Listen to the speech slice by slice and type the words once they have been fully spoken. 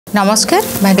नमस्कार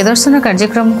भाग्य दर्शन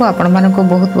कार्यक्रम को आपण मानक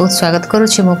बहुत बहुत स्वागत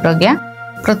करुछि मो प्रज्ञा।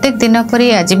 प्रत्येक दिन परि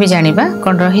आज भी जानिबा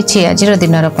कोन रहिछि आजिर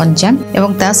दिनर पंचांग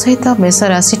एवं ता सहित मेष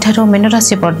राशि ठारो मीन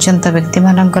राशि पर्यंत व्यक्ति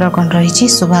मानकर कोन रहिछि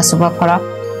शुभ शुभ फल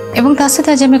एवं ता सहित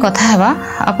आज हम कथा हेबा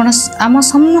आपण आम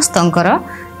समस्तंकर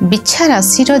बिच्छा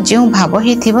राशि जो भाव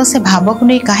ही से भाव को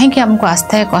नहीं कहीं आमको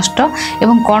आस्था है कष्ट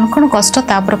एवं कौन कौन कष्ट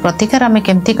तापर प्रतिकार आम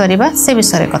केमती करवा से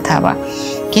विषय कथा हवा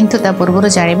किंतु ता पूर्व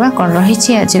जानिबा कौन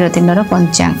रही आज दिन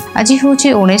पंचांग। आज हूँ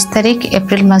 19 तारिख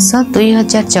एप्रिल मास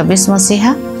 2024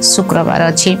 मसीहा शुक्रवार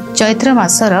अच्छी चैत्र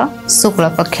मासर शुक्ल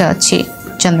पक्ष अच्छी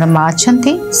चंद्रमा अच्छा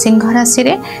सिंह राशि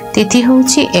रे तिथि हूँ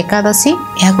एकादशी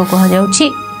यह कह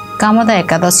जाऊँगी कामदा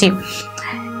एकादशी।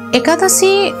 एकादशी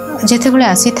जितेबाला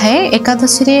आसी थाए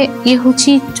एकादशी रे ये हूँ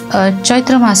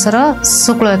चैत्र मासर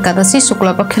शुक्ल एकादशी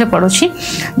शुक्ल पक्षे पड़ुछि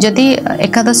जदि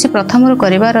एकादशी प्रथम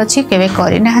करिवार अछि केबे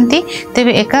करि नाहंती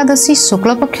तेबे एकादशी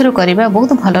शुक्ल पक्षर करिबा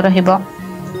बहुत भल रहिबो।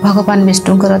 भगवान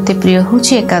विष्णुଙ୍କର अति प्रिय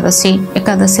होछि एकादशी।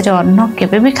 एकादशी रे अन्न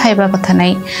केबे भी खाइबा कथा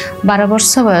नाही। 12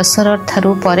 वर्ष बयसर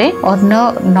ठारू परे अन्न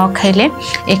न खाइले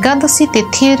एकादशी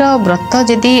तिथिर व्रत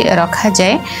जदि रखा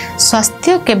जाए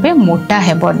स्वास्थ्य केबे मोटा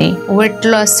हेबनी वेट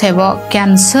लॉस हेबो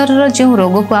कैंसर जो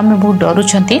रोग को आमे बहुत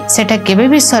डरुछंती सेटा केबे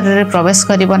भी शरीर रे प्रवेश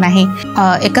करिवो नाही।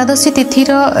 एकादशी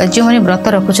तिथिर जो माने व्रत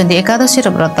रखुछंती एकादशी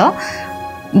रो व्रत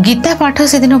गीता पाठ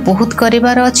से दिन बहुत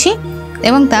करिवार अछि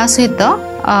एवं ता सहित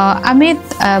आमे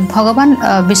भगवान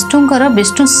विष्णुଙ୍କର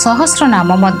विष्णु सहस्र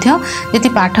नाम मध्य यदि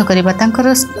पाठ करिबा तांकर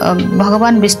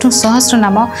भगवान विष्णु सहस्र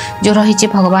नाम जो रही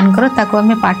भगवान ताको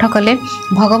आमे पाठ कले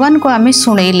भगवान को आमे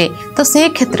सुनैले तो से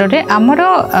क्षेत्र रे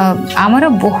आमर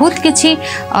बहुत किछि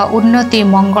उन्नति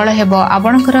मंगल हेबो।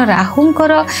 आपणकर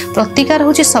राहुंकर प्रतिकार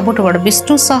होछि सबुठ बड़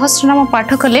विष्णु सहस्र नाम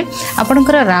पाठ कले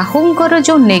आपणकर राहुंकर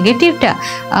जो नेगेटिवटा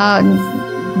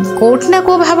कोट ना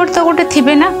को भाव तो गोटे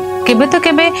थिबे ना केबे तो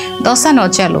केबे दशा न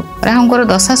चालू राहुंकर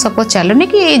दशा सपोज चालुनी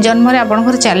कि ये जन्म रे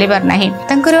आपणकर चलीबार नाही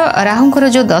तांकर राहुंकर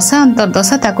जो दशा अंतर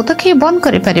दशा ताकू तो कि बंद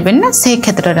करि परिबे ना से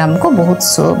क्षेत्र रे हमको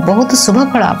बहुत शुभ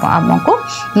फल हमको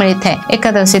मिली थाए।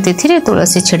 एकादशी तिथि रे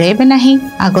तुलसी छिड़ेबे नाही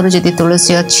आगरु जदि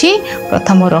तुलसी अछि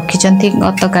प्रथम रखिचंती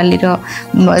गत कालीर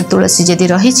तुलसी जदि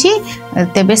रहिछि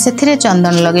तेबे सेथिरे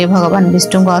चंदन लगे भगवान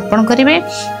विष्णु को अर्पण करिवे।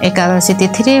 एकादशी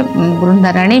तिथि रे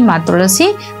वृंदाराणी माँ तुलसी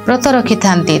व्रत रखि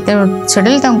थांती तेणु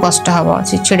छिड़ेल तांको कष्ट हबो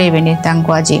से छिड़ेबेनी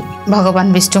तांको। आज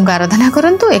भगवान विष्णु को आराधना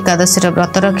करंतु एकादशी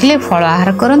व्रत रखिले फल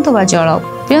आहार करंतु बा जल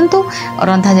पियंतु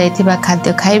रंधा जाइथिबा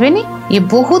खाद्य खाइबेनी ये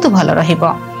बहुत भल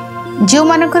रहिबो। जो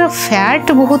मानकर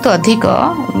फैट बहुत अधिक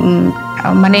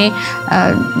माने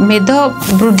मेद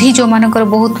वृद्धि जो मानकर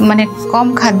बहुत माने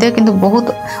कम खाद्य किंतु बहुत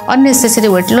अननेसेसरी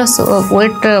वेट लॉस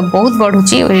वेट बहुत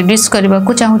बढ़ुची रिड्यूस करबा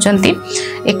को चाहुचंती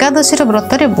एकादशी रो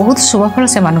व्रत रे बहुत शुभ फल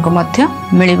से मानको मध्य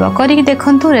मिलिबो करी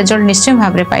देखंतु रिजल्ट निश्चय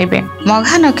भाबरे पाइबे।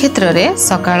 मघा नक्षत्र रे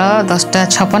सकाळ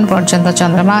 10:56 पर्यंत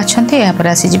चंद्रमा अछंती या पर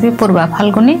आसी जिबे पूर्वा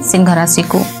फाल्गुनी सिंह राशि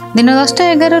को दिन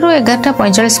 10:11 रु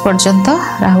 11:45 पर्यंत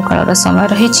राहु काल समय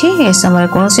रही ए समय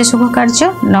कौन शुभ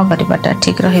कार्य न करिबाटा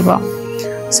ठीक रहिबो।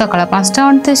 सकाळ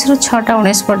 5:29 रु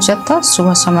 6:19 पर्यंत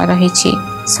शुभ समय रही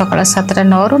सकाळ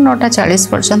 7:09 रु 9:40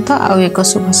 पर्यंत आउ एक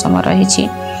शुभ समय रही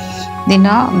दिन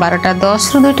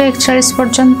 12:10 रु 2:41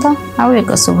 पर्यंत आउ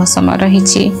एक शुभ समय रही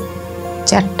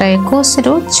 4:21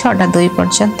 रु 6:02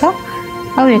 पर्यंत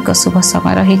आउ एक शुभ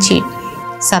समय रही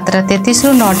 7:33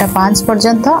 रु 9:05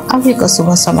 पर्यंत आउ एक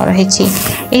शुभ समय रही।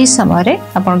 यही समय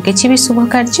आपन किछि भी शुभ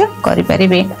कार्य करि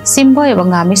परिबे। सिंह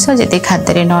एवं आमिष जदि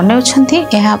खाद्य न नेउछंती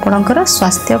यह आपनकर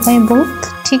स्वास्थ्य पई बहुत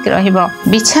ठीक रहिबो।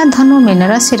 बिछा धनु मीन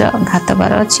राशि घात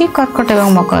बार अछि कर्कट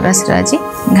एवं मकर राशि आज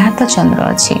घात चंद्र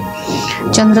अछि।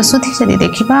 चंद्र सुधी जदि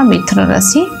देखिबा मिथुन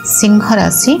राशि सिंह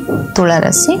राशि तुला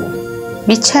राशि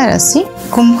बिछा राशि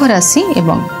कुंभ राशि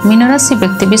एवं मीन राशि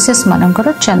व्यक्ति विशेष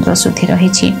मानकर चंद्र सुधी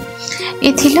रही।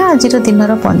 एथिला आजिर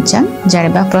दिनर पंचांग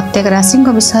जानिबा प्रत्येक राशि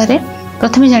विषय रे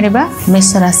प्रथमे जानिबा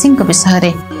मेष राशि विषय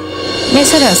रे।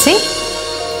 मेष राशि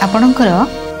आपणकर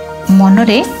मन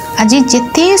रे आज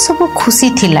जेते सब खुशी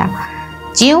थिला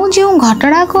जो जो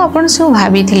घटना को अपन सब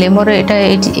भाभी थिले मोर एटा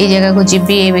ए जगह को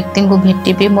जीबी ए व्यक्ति को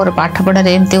भेटिबी मोर पाठ पढ़ा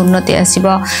रे एते उन्नति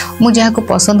आसीबो मु जहा को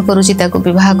पसंद करूची ताको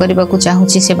विवाह करबा को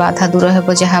चाहूची से बाधा दूर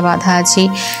हेबो जहा बाधा अछि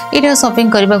एटा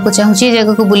शॉपिंग करबा को चाहूची ए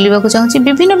जगह को बुलिबा को चाहूची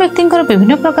विभिन्न व्यक्तिंकर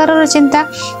विभिन्न प्रकार चिंता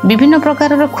विभिन्न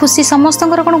प्रकार खुशी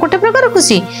समस्तंकर कोन गोटे प्रकार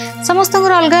खुशी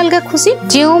समस्तंकर अलग अलग खुशी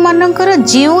जेउ मानकर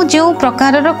जेउ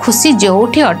प्रकार खुशी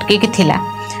जोठी अटके कि थिला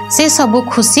से सब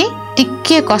खुशी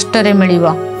टिके कष्ट रे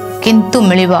मिलिबो किंतु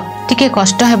मिलिबो टिके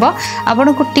कष्ट हेब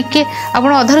आपन को टिके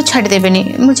आपन अधर छाड़ी देबेनी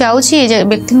मु जाउछी ए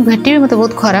व्यक्ति को भेटिबे मते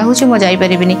बहुत खरा होची मु जाई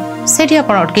परिबिनी सेठी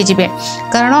आपन अटकी जिवे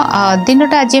कारण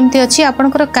दिनटा आज एमती अछि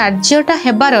आपनकर कार्यटा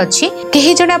हेबार अछि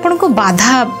केही जण आपन को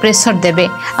बाधा प्रेशर देबे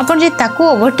आपन जे ताको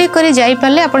ओवरटेक करी जाई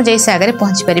पाले आपन जई से आगे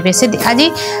पहुंच परिबे से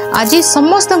आज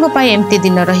समस्त पई एमती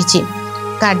दिन रहिछि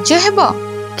कार्य हेबो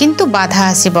किंतु बाधा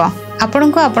आसीबो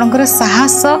आपन को आपनकर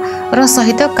साहस रो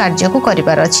सहित कार्य को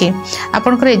करिवार अछि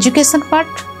आपनकर एजुकेशन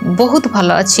पार्ट बहुत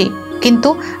भलो अछि किंतु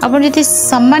आपन जति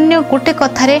सामान्य गोटे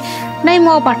कथारे नहीं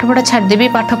मो पाठ पढ़ा छाड़ देबी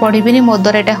पाठ पढ़िबिनी मो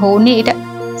द्वारा एटा होउनी एटा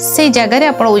से जगह रे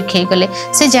आपन वीक हे गले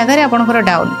से जगह रे आपनकर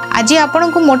डाउन आज आपन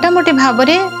को मोटा मोटी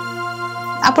भाबरे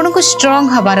आपन को स्ट्रांग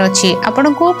हबार अछि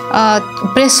आपन को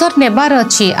प्रेशर नेबार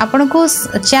अछि आपन को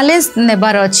चैलेंज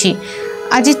नेबार अछि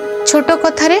आज छोट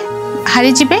कथारे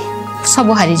हारि जिबे सब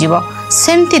हारि जीव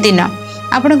सेमती दिन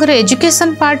आपनकर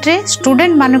एजुकेशन पार्ट रे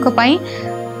स्टूडेंट मानक पई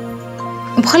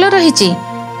भलो रहिछि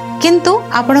किंतु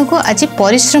आपन को आज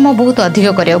परिश्रम बहुत अधिक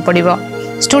करियो पड़िबो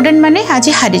स्टूडेंट माने आज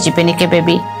हारि जिबेनी केबे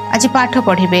भी आज पाठ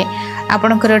पढ़िबे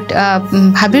आपनकर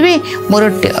भाबिबे मोर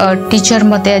टीचर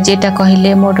मते आज एटा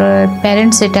कहिले मोर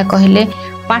पेरेंट्स एटा कहिले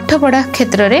पाठ पढ़ा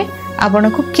क्षेत्र रे आपन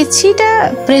को किछिटा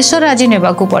प्रेशर आज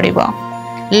नेबा को पड़िबो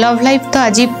लव लाइफ तो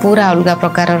आज पूरा अलगा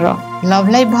प्रकार रो लव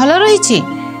लाइफ भलो रहिछि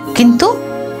किंतु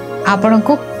आपन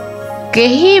को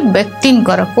केही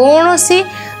व्यक्तिंकर कोनोसी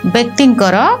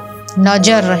व्यक्तिंकर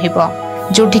नजर रहिबो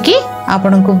जोठी कि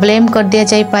आपन को ब्लेम कर दिया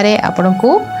जाय पारे आपन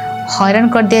को हैरान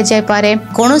कर दिया जाय पारे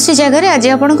कोनोसी जगह रे आज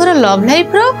आपनकर लव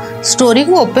लाइफ रो स्टोरी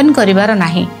को ओपन करिवार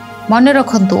नाही मन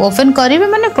रखंतु ओपन करिवे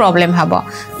माने प्रॉब्लम हबो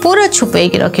पूरा छुपे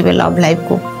के रखिबे लव लाइफ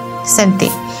को सेंती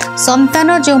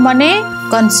संतान जो माने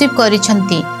कंसीव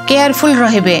करिसंती केयरफुल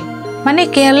रहिबे माने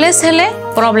केयरलेस हेले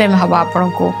प्रॉब्लम हबो आपन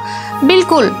को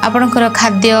बिल्कुल आपनकर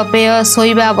खाद्य पेय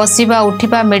सोइबा बसिबा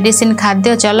उठिबा मेडिसिन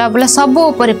खाद्य चला बोला सब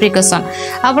ऊपर प्रिकॉशन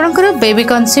आपनकर बेबी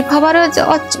कंसीव हबार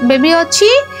बेबी अछि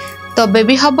तो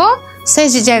बेबी हबो से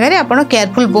जगह रे आपन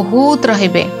केयरफुल बहुत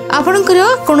रहिबे आपनकर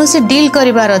कोनोसी डील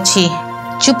करिवार अछि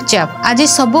चुपचाप आज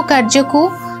सब कार्य को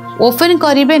ओपन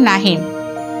करिवे नाही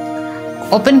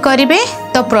ओपन करिवे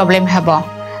तो प्रॉब्लम हबो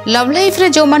लव लाइफ रे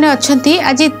जो माने अछंती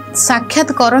आज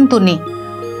साक्षात करंतुनी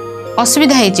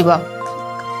असुविधा हे जिवो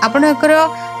आपनकर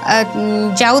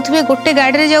जाउथबे गोटे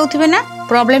गाड़ी रे जाउथबे ना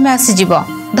प्रॉब्लम आसी जिवो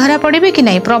धरा पड़िबे कि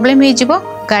नहीं प्रॉब्लम हे जिवो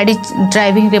गाड़ी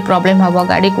ड्राइविंग रे प्रॉब्लम हबो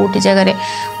गाड़ी कोठी जगह रे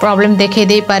प्रॉब्लम देखे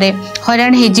दे पारे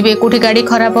हैरान हे जिवे कोठी गाड़ी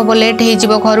खराब हो लेट हे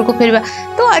जिवो घर को फेरबा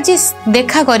तो आज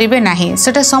देखा करिवे नाही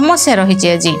सेटा समस्या रही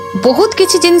जे आज बहुत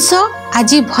किछि जिंस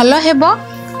आज भलो हेबो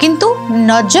किंतु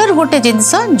नजर गोटे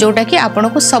जिनस जोटा कि आपन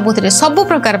को सबुतरे सब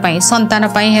प्रकार पाई संतान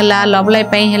पाई हेला लव लाइफ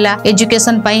पाई हेला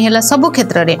एजुकेशन पाई हेला सब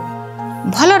क्षेत्र रे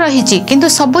भलो रहिछि किंतु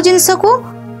सब जिनस को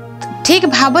ठीक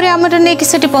भाबरे हमर ने कि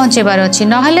सेठी पहुंचेबार अछि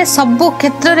न हले सब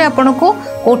क्षेत्र रे आपन को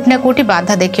कोठ ना कोठी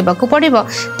बाधा देखिबा को पड़िबो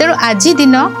तेरो आज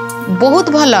दिन बहुत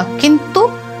भलो किंतु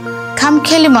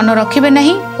खामखेली मन रखिबे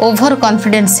नहीं ओवर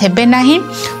कॉन्फिडेंस हेबे नहीं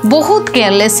बहुत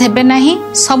केयरलेस हेबे नहीं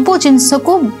सब जिनस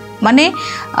को माने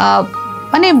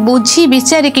माने बुझी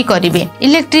विचार की करिवे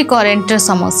इलेक्ट्रिक करेंट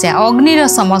समस्या अग्नि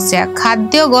समस्या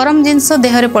खाद्य गरम जिनस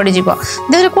देहरे पड़ी जीवो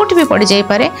देहरे कोठी भी पड़ी जाई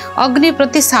पारे अग्नि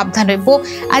प्रति सावधान रहबो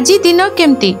आज दिन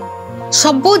केमती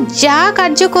सब जा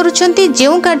कार्य करूछंती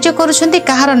जेउ कार्य करूछंती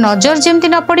कहार नजर जेमती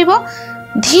न पड़िबो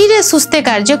धीरे सुस्ते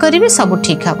कार्य करिवे सब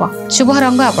ठीक हबो शुभ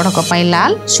रंग आपनक पई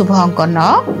लाल शुभ अंक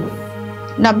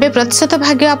 9 90%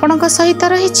 भाग्य आपनक सहित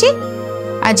रहिछि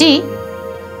आज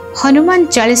हनुमान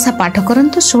चालीसा पाठ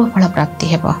करंतु शुभ फल प्राप्ति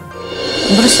हेबो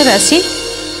वृष राशि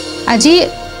आज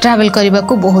ट्रैवल करबा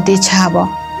को बहुत इच्छा हबो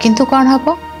किंतु कोन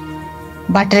हबो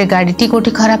बाटरे गाड़ी टी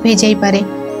कोठी खराब हे जाई पारे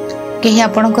केही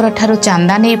आपनकर ठारो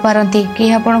चांदा नै पारंती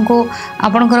केही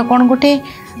आपनकर कोन गोटे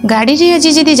गाड़ी रे आज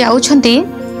जदी जाउछंती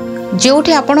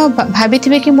जेउठी आपण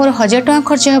भाबिथिबे कि मोर 1000 टका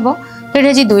खर्च हेबो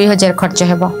तेडे जी 2000 खर्च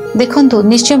हेबो देखंतु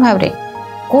निश्चय भावरे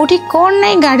कोठी कोन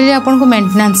नै गाड़ी रे आपन को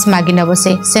मेंटेनेंस मागी नबो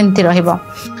से सेमती रहइबो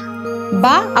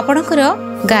बा आपनकर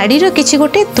गाड़ी रो किछि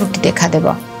गोटे त्रुटि देखा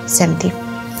देबो सेमती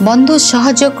बंधु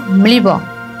सहयोग मिलिबो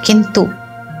किंतु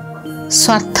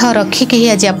स्वार्थ रखी के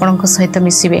आज आपनक सहित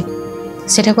मिसिबे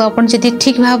सेटा को आपन जदी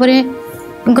ठीक भाबरे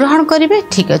ग्रहण करिवे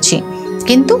ठीक अछि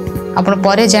किंतु आपन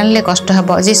परे जानले कष्ट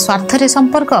हबो जे स्वार्थ रे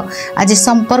संपर्क आज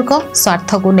संपर्क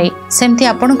स्वार्थ को नै सेमती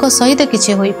आपनक सहित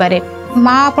किछि होई पारे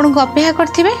मां आपन को अपेक्षा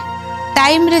करथिबे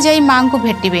टाइम रे जाई मां को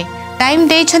भेटिबे टाइम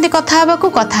देइछंती कथा हबा को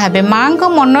कथा हेबे मां को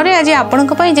मन रे आज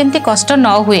आपनक पई जेंती कष्ट न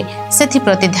हुए सेथि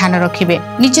प्रति ध्यान रखिबे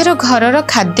निजरो घरर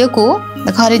खाद्य को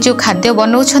घरे जो खाद्य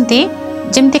बनौछंती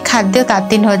जेमती खाद्य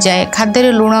ताती न जाए खाद्य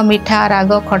रे लूण मीठा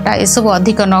राग खटा ए सब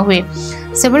अधिक न हुए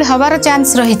से बळे हबार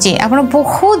चांस रहिछि आपण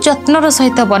बहुत जत्नर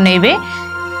सहित बनैबे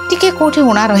टिके कोठी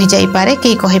उणा रही जाई पारे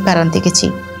के कहि पारंती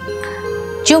किछि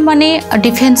जो माने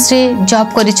डिफेन्स रे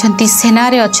जॉब करिसंती सेना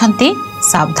रे अछंती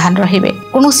सावधान रहिबे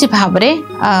कोनोसी भाबरे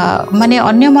माने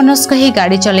अन्य मनस्क ही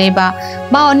गाड़ी चलेबा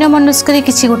बा अन्य मनस्क रे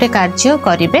किछि गोटे कार्य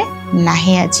करिवे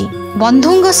नाही आजी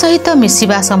बंधुंग सहित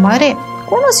मिसिबा समय रे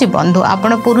कोनोसी बंधु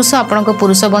आपण पुरुष आपण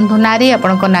पुरुष बंधु नारी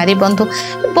आपण नारी बंधु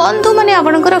बंधु माने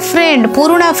आपण फ्रेंड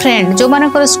पुराना फ्रेंड जो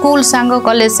मानकर स्कूल सांग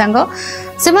कॉलेज सांग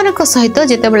से मानक सहित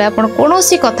जेतेबेले आपण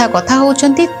कोनोसी कथा कथा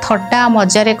होउचंती थट्टा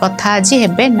मजारे कथा आज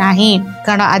हेबे नाही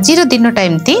कारण आजिर दिनटा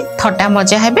एमती थट्टा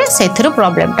मजा हेबे सेथिरो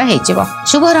प्रॉब्लमटा हेजिबो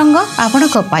शुभ रंग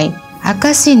आपणक पाई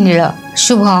आकाशी नील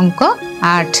शुभ अंक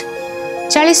 8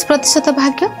 40%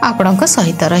 भाग्य आपणक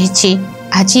सहित रहिछि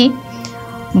आज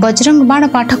बजरंग बाण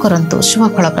पाठ करंतु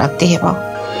शुभ फल प्राप्ति हेबो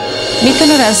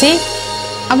मिथुन राशि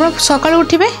आपण सकाळ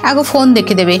उठिबे आगो फोन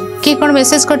देखि देबे की कोन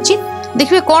मेसेज करछि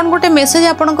देखिए कौन गोटे मेसेज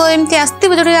आपको एमती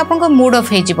आसो जो आप मूड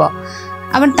ऑफ हो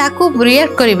ताकू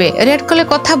रिएक्ट करेंगे रिएक्ट कले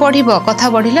कथा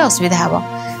बढ़ले असुविधा हे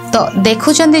तो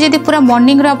देखुं जदि पूरा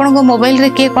मॉर्निंग आपको मोबाइल रे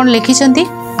किए कौन लिखिं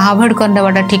अवॉइड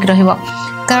करनेबाटा ठीक रहिबो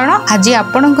कारण आज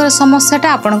आपणकर समस्याटा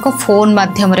आपणक फोन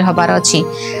माध्यम रे हबार अछि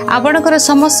आपणकर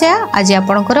समस्या आज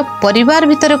आपणकर परिवार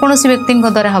भितर कोनोसी व्यक्ति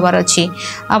द्वारा हबार अछि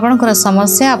आपणकर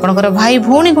समस्या आपणकर भाई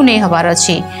भौणी को नै हबार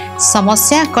अछि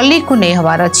समस्या कलीग को नै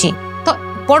हबार अछि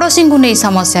पड़ोसी को नहीं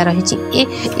समस्या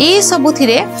रही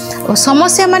सबुथिरे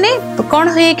समस्या माने कौन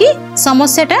हुए कि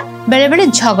समस्याटा बेले बेले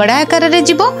झगड़ा आकार रे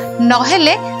जीवो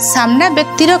नहेले सामना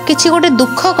व्यक्तिर किछि गोटे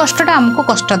दुख कष्टटा हमको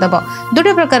कष्ट देव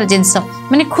दुटे प्रकार जिनस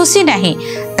माने खुशी नहीं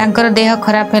तांकर देह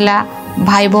खराब हैला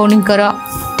भाई भौणीकर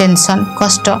टेंशन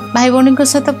कष्ट भाई भौणी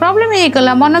सहित प्रॉब्लम हो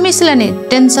गला मन मिसलानी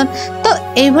टेंशन तो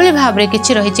एभली भाव रे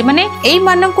किछि रहिछि माने एई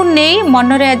मानकु नेई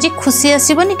मन रे आज खुशी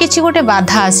आसीबनी किछि गोटे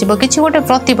बाधा आसीबो किछि गोटे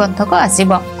प्रतिबंधक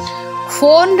आसीबो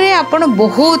फोन रे आपण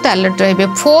बहुत अलर्ट रहबे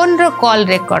फोन रो कॉल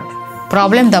रेकॉर्ड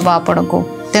प्रॉब्लम दबा आपनको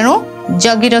तेणु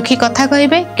जगी रखी कथा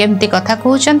कहबे केमती कथा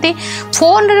कहउचंती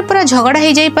फोन रे पूरा झगड़ा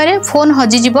हो जाई पारे फोन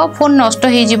हजि जीवो फोन नष्ट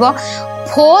हो जीवो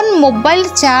फोन मोबाइल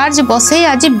चार्ज बसई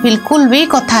आज बिल्कुल भी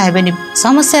कथा हेबेनी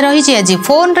समस्या रही आज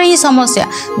फोन रे ही समस्या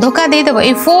धोखा दे देबो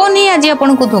ए फोन ही आज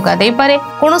आपन को धोखा दे पारे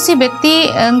कोनोसी व्यक्ति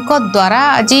को द्वारा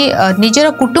आज निजर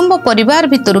कुटुंब परिवार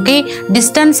भितर के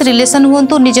डिस्टेंस रिलेशन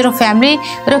हुंतु निजर फैमिली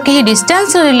रो के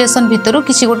डिस्टेंस रिलेशन भितर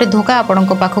किसी गोटे धोखा आपन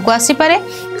को पाखो को आसी पारे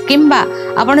किंबा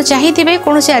आपण चाहिए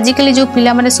कौन से आजिकल जो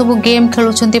पिला माने सब गेम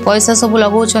खेलुंट पैसा सब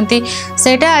लगाउछंती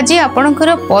सेटा आज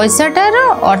आपणकर पैसाटार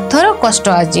अर्थर कष्ट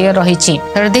आज रही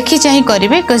देखी चाह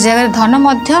करेंगे किसी जगह धन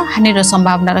हानि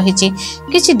संभावना रही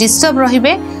किसी डिस्टर्ब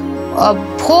रहिबे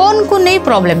फोन को नहीं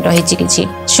प्रॉब्लम रही किसी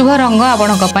शुभ रंग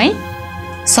आपण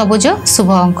सबुज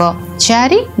शुभ अंक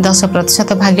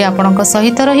 4-10% भाग्य आपण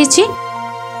सहित रही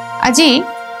आज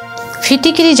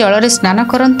फिटिकिरी जल स्नान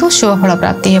करंतु शुभ फल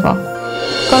प्राप्ति हेबो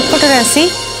कर्कट राशि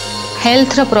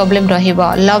हेल्थ रो प्रॉब्लम रहिबो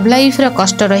लव लाइफ रो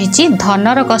कष्ट रही धन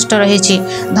रो कष्ट रही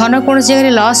धन कौन जगह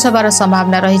लॉस होबार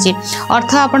संभावना रही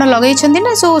अर्थ आपण लगई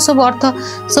ना सब अर्थ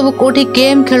सब कोठी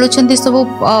गेम खेलुछंती सब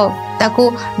ताकू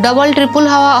डबल ट्रिपल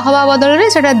हवा बदल रे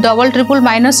सेटा डबल ट्रिपल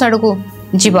माइनस आड़ को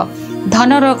जीव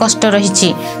धनर कष्ट रही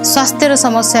स्वास्थ्यर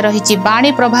समस्या रही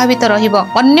बाणी प्रभावित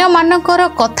अन्य मानकर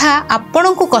कथा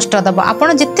आपण को कष्ट दब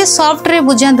आपण जिते सॉफ्ट रे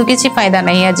बुझातु किसी फायदा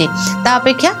नहीं आज ता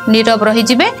अपेक्षा नीरव रही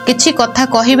जिबे किसी कथा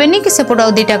कहबेनी कि सेपट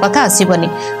दुईटा कथा आसबनी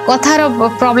कथार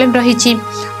प्रॉब्लम रही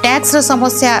टैक्स रो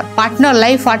समस्या पार्टनर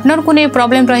लाइफ पार्टनर को नहीं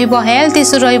प्रॉब्लम रहिबो हेल्थ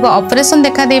इश्यू रहिबो ऑपरेशन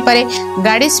देखा दे पारे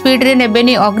गाड़ी स्पीड रे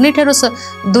नेबेनी अग्नि ठारू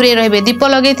दूरे रहिबे दीप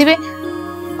लगेथिबे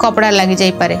कपड़ा लग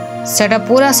जाई पारे सेटा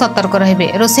पूरा सतर्क रहिबे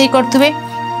रोसई करथुबे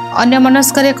अन्य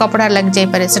मनस्करे कपड़ा लग जाई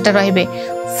पारे सेटा रहिबे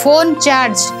फोन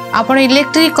चार्ज आपण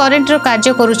इलेक्ट्रिक करंट रो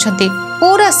कार्य करूछंती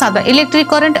पूरा सावधान इलेक्ट्रिक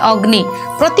करंट अग्नि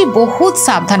प्रति बहुत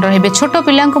सावधान रहिबे छोट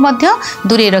पिलांको मध्य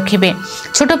दूरे रखिबे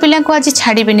छोट पिलांको आज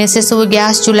छाड़ीबेनी से सब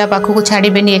गैस चूल्हा पाखु को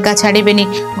छाड़ीबेनी एका छाड़ीबेनी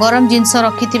गरम जिंस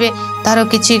रखिथिबे तारो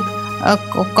किछि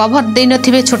कवर दे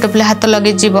नथिबे छोट पिला हाथ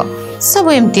लगे जीव सब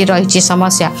एमती रही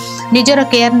समस्या निजर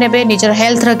केयर नेबे निजर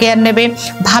हेल्थ रो केयर नेबे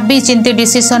भाभी चिंती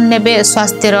डिसीजन नेबे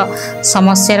स्वास्थ्यर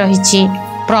समस्या रही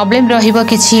प्रॉब्लम रहिबो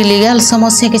किछि लीगल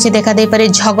समस्या किछि देखा दे पारे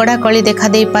झगड़ा कली देखा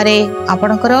दे पारे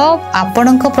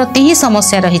आपणक प्रति ही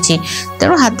समस्या रही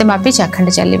तेणु हाथ मापी चाखंड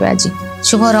चलिबे आज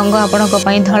शुभ रंग आपणक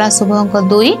पई धला शुभ अंक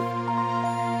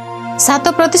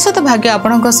 2-7% भाग्य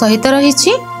आपणक सहित रही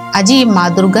आज माँ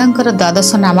दुर्गांकर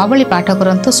द्वादश नामावली पाठ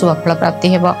करंतु शुभ फल प्राप्ति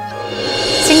हेबो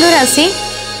सिंह राशि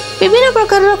विभिन्न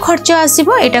प्रकार खर्च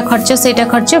आसीबो एटा खर्च सेटा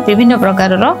खर्च विभिन्न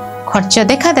प्रकार खर्च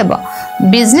देखा देबो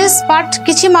बिजनेस पार्ट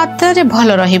किछि मात्रा रे भल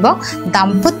रहिबो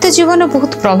दाम्पत्य जीवन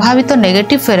बहुत प्रभावित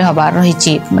नेगेटिव फेर हबार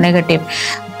रही नेगेटिव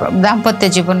दाम्पत्य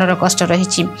जीवन कष्ट रही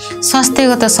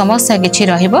स्वास्थ्यगत समस्या किछि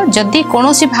रहिबो जदि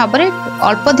कोनोसी भाबरे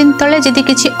अल्प दिन तले जदि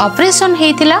किछि ऑपरेशन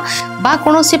हेइतिला बा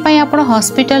कोनोसी पई आपण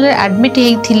हॉस्पिटल रे एडमिट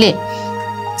हेइथिले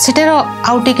सेटार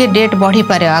आउ टिके डेट बढ़ी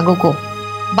पारे आगो को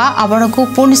बा आपण को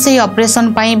पुणी से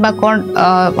ऑपरेशन पाई बा कोन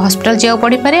हॉस्पिटल जाऊ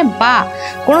पड़ी पारे बा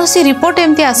कोनोसी रिपोर्ट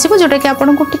एमती आसीबो जोटा कि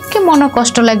आपण को टिके मन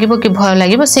कष्ट लागिबो कि भय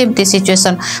लागिबो सेमती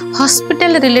सिचुएशन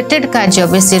हॉस्पिटल रिलेटेड कार्य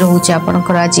बेसी रहउची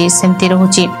आपनकर आज सेमती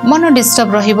रहउची मन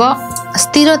डिस्टर्ब रहिबो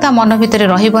स्थिरता मन भितर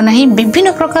रहिबो नहीं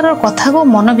विभिन्न प्रकार कथा को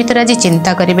मन भितर आज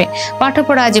चिंता करिवे पाठ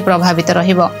पढ़ा आज प्रभावित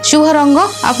रहिबो शुभ रंग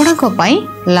आपनक पई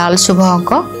लाल शुभ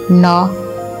अंक 9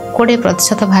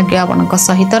 20% भाग्य आपनक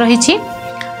सहित रहिछि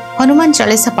हनुमान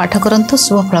चालीसा पाठ करंतु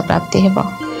शुभ फल प्राप्ति हेबो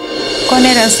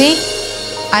कन्या राशि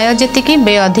आय जेतिकी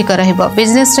बे अधिक रहिबो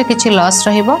बिजनेस रे किछि लॉस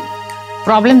रहिबो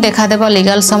प्रॉब्लम देखा देबो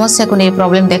लीगल समस्या को नै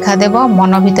प्रॉब्लम देखा देबो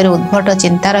मन भितर उद्भट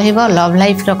चिंता रहिबो लव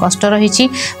लाइफ रो कष्ट रहिछि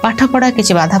पाठ पढ़ा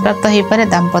किछि बाधा प्राप्त हेइ पारे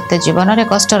दाम्पत्य जीवन रे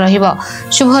कष्ट रहिबो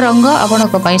शुभ रंग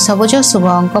आपनक पई सबुज शुभ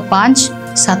अंक 5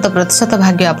 7%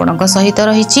 भाग्य आपनक सहित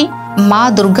रहिछि मां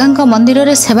दुर्गांक मंदिर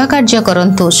रे सेवा कार्य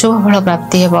करंतु शुभ फल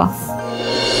प्राप्ति हेबो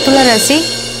तुला राशि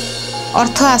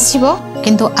अर्थ आसीबो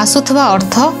किंतु आसुथवा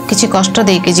अर्थ किछि कष्ट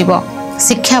देके जीवो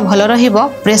शिक्षा भल रहिबो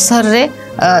प्रेशर रे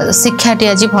शिक्षाटी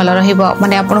आज भल रहिबो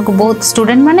माने आपन को बहुत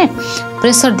स्टूडेंट माने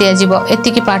प्रेशर दिया जीवो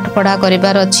एति की पाठ पढ़ा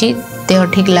करिवार अछि देह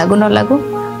ठीक लागु न लागु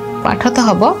पाठ तो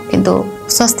हबो किंतु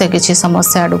स्वास्थ्य किछि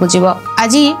समस्या आडु को जीवो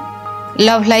आज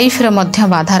लव लाइफ रे मध्य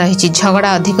बाधा रहिछि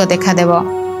झगड़ा अधिक देखा देबो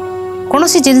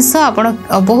कोनोसी जिंस आपन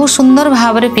बहुत सुंदर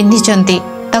भाव रे पिन्धिचंती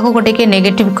ताको गोटे के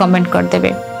नेगेटिव कमेंट कर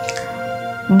देबे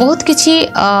बहुत किछि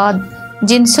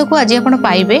जिनस को आज आपण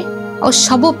पाइबे और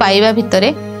सब पाइबा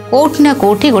भितरे कोठी ना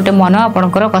कोठी गोटे मन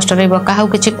आपणकर कष्ट रहइबो काहू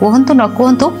किछि कहंतु न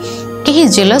कहंतु केही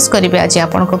जेलस करिवे आज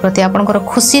आपणक प्रति आपणकर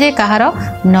खुशी रे कहार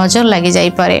नजर लागि जाई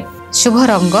पारे शुभ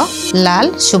रंग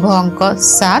लाल शुभ अंक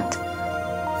 7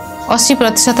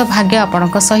 80% भाग्य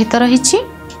आपणक सहित रहिछि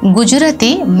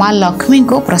गुजराती मां लक्ष्मी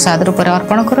को प्रसाद रूप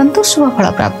अर्पण करंतु शुभ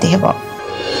फल प्राप्ति हेबो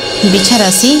बिछा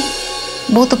राशि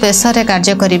बहुत प्रेशर रे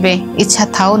कार्य करिवे इच्छा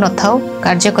थाउ न थाउ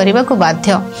कार्य करबा को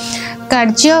बाध्य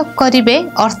कार्य करिवे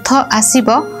अर्थ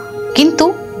आसीबो किंतु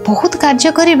बहुत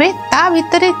कार्य करिवे ता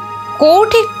भितरे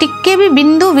कोठी टिके भी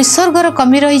बिंदु विसर्गर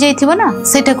कमी रही जाइथिबो ना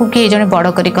सेटा को के जने बड़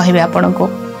करी कहबे आपन को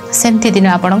सेमती दिन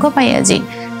आपन को पई आज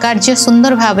कार्य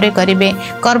सुंदर भाव रे करिवे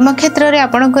कर्म क्षेत्र रे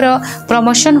आपनकर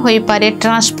प्रमोशन होई पारे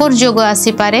ट्रांसफर जोग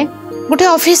आसी पारे गोटे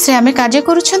ऑफिस रे हमें कार्य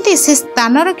करूछंती से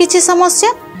स्थानर किछि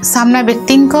समस्या सामना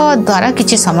व्यक्ति द्वारा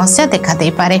किछि समस्या देखा दे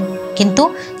पारे किंतु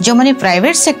जो माने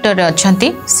प्राइवेट सेक्टर रे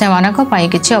अछंती से मानक पई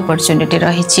किछि अपॉर्चुनिटी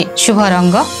रहिछि शुभ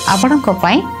रंग आपनक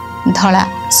पई धला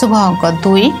शुभ अंक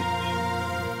 2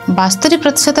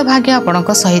 72% भाग्य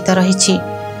आपनक सहित रहिछि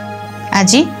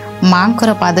आज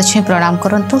मांकर पाद छुई प्रणाम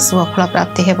करंतु शुभ फल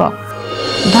प्राप्ति हेबो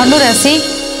धनु राशि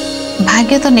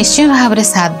भाग्य तो निश्चय भाव रे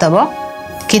साथ दबो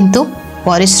किंतु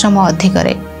परिश्रम अधिक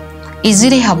रे इजी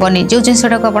रे हबनी जो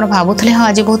जिनसटा को आपण भाबुथले हां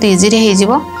आज बहुत इजी रे हे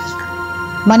जिवो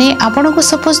माने आपण को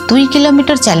सपोज 2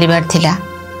 किलोमीटर चलीबार थिला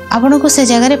आपण को से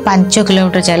जगह रे 5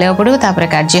 किलोमीटर चलिया पड़ो तापर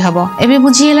कार्य हबो एबे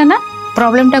बुझी हैला ना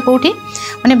प्रॉब्लम टा कोठी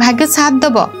माने भाग्य साथ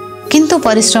दबो किंतु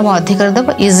परिश्रम अधिक कर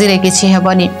दबो इजी रे किछि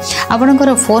हबनी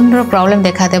आपनकर फोन रो प्रॉब्लम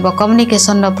देखा देबो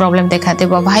कम्युनिकेशन रो प्रॉब्लम देखा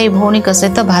देबो भाई भौणी के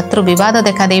सहित भातृ विवाद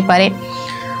देखा दे पारे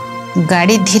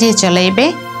गाड़ी धीरे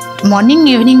चलाइबे मॉर्निंग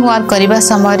इवनिंग वॉक करबा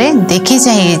समय रे देखि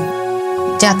चाहिए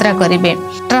यात्रा करिवे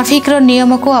ट्रैफिक रो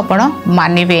नियम को आपण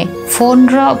मानिबे फोन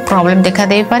रो प्रॉब्लम देखा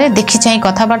दे पारे देखि चाहि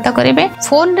कथा बार्ता करिवे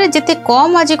फोन रे जते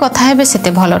कम आज कथा हेबे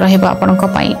सेते भलो रहइबो आपनक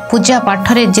पई पूजा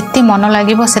पाठ रे जते मन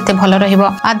लागिबो सेते भलो रहइबो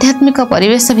आध्यात्मिक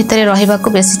परिवेश भितरे रहिबा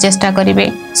को बेसी चेष्टा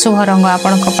करिवे शुभ रंग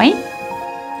आपनक पई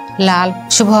लाल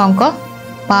शुभ अंक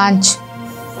 5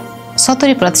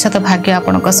 70% भाग्य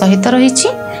आपनक सहित रहिछि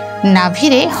नाभि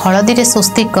रे हळदी रे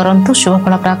सुस्ति करंतु शुभ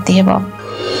फल प्राप्ति हेबो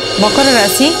मकर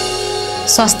राशि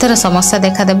स्वास्थ्यर समस्या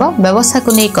देखा देबो व्यवसाय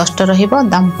को नै कष्ट रहिबो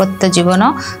दाम्पत्य जीवन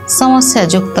समस्या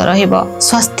युक्त रहिबो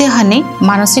स्वास्थ्य हानि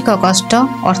मानसिक कष्ट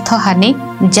अर्थ हानि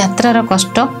यात्रार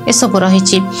कष्ट ए सब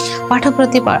रहिछि पाठ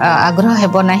प्रति आग्रह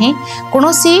हेबो नाही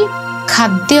कोनोसी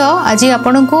खाद्य आज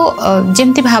आपण को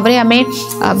जेमती भाव रे आमे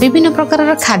विभिन्न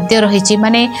प्रकार खाद्य रहिछि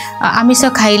माने आमिष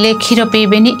खाइले क्षीर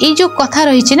पीबेनी ए जो कथा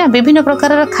रहिछि ना विभिन्न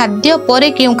प्रकार खाद्य परे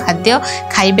केउ खाद्य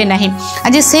खाइबे नाही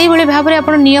आज सेही भली भाव रे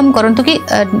आपण नियम करंतु कि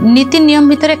नीति नियम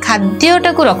भितरे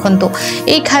खाद्यटा को रखंतु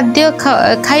ए खाद्य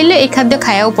खाइले ए खाद्य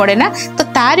खायाउ पड़े ना तो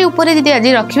तारी ऊपर यदि आज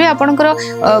रखिबे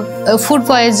आपणकर फूड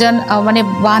पॉइजन माने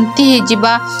वांती हे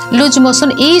जिबा लूज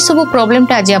मोशन ए सब प्रॉब्लम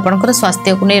ता आज आपणकर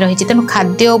स्वास्थ्य को नै रहिछि तनो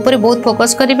खाद्य ऊपर बहुत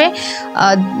फोकस करेंगे।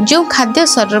 जो खाद्य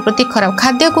शरीर प्रति खराब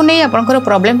खाद्य को नहीं आपंकर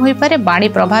प्रोब्लेम हो पारे, बाणी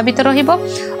प्रभावित रहिबो।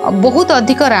 बहुत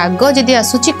अधिक राग जदि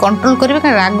आसूची कंट्रोल करेंगे,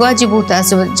 कारण राग आज बहुत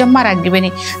आसो, जमा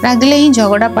रागबेनी, रागिले ही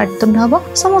झगड़ा पाटतुंड हम,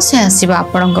 समस्या आसो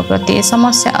आपण प्रति,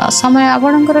 समस्या समय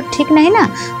आपणकर ठीक नहीं ना,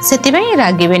 से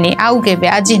रागबेनी आउ के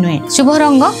आज नुहे। शुभ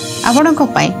रंग आपण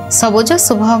सबुज,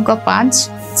 शुभ अंक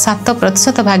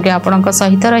 5-7% भाग्य आपण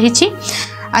सहित रही।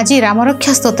 आज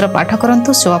रामरक्षा स्तोत्र पाठ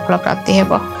करंतु, शुभफल प्राप्ति हेब।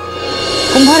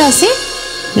 कुंभ राशि,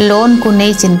 लोन को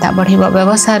नहीं चिंता बढ़,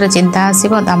 व्यवसाय चिंता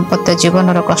आसब, दाम्पत्य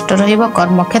जीवन कष्ट रहिबो,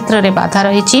 कर्म क्षेत्र में बाधा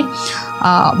रही,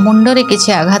 मुंडरे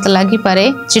किछि आघात लगी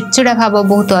पारे, चिड़चिड़ा भाव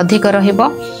बहुत अधिक रहिबो,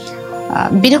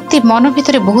 विरक्ति मन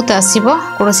भितर बहुत आसब,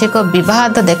 कौन एक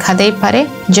विवाद देखा दे पारे,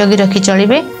 जगी रखी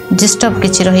चलिए, डिस्टर्ब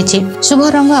किछि रही। शुभ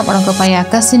रंग आपण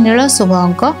आकाशी नील, शुभ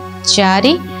अंक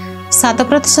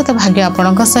 4-7% भाग्य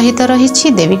आपण सहित रही।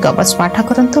 देवी कवच पाठ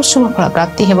करंतु, शुभ फल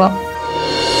प्राप्ति हेब।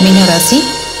 मीन राशि,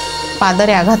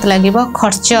 पादरे आघात लगे,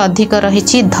 खर्च अधिक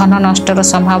रही, धन नष्टर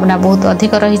संभावना बहुत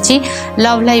अधिक रही,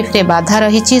 लव लाइफ रे बाधा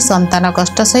रही, संतान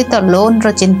कष्ट सहित लोन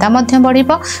रो चिंता बढ़,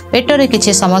 पेटरे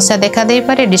किसी समस्या देखा दे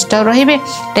पारे, डिस्टर्ब रहिबे,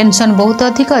 टेंशन बहुत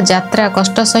अधिक, यात्रा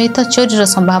कष्ट सहित चोरी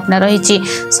संभावना रही,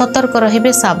 सतर्क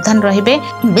रहिबे, सावधान रहिबे,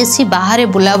 बेसी बाहर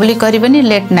बुलाबुली करिबेनी,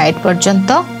 लेट नाइट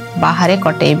पर्यंत बाहर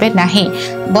कटेबे नहीं,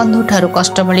 बंधु ठारू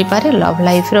कष्ट मिल पारे, लव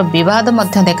लाइफ रो विवाद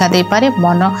मध्य देखा दे पारे,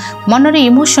 मन रे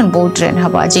इमोशन बहुत ट्रेन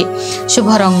हब। आज शुभ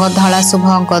रंग धला, शुभ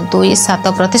अंक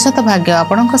 2-7% भाग्य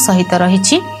आपण सहित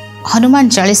रही। हनुमान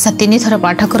 40 3 थर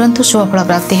पाठ करंतु, शुभ फल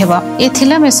प्राप्ति हेब। ए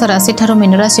थिला मेष राशि ठारू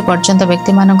मीन राशि पर्यंत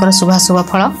व्यक्ति मानकर शुभ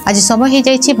फल। आज समय हो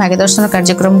जाइछि, भाग्य दर्शन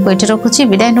कार्यक्रम को एठी रखुछि,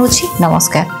 विदाय नउछि,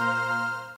 नमस्कार।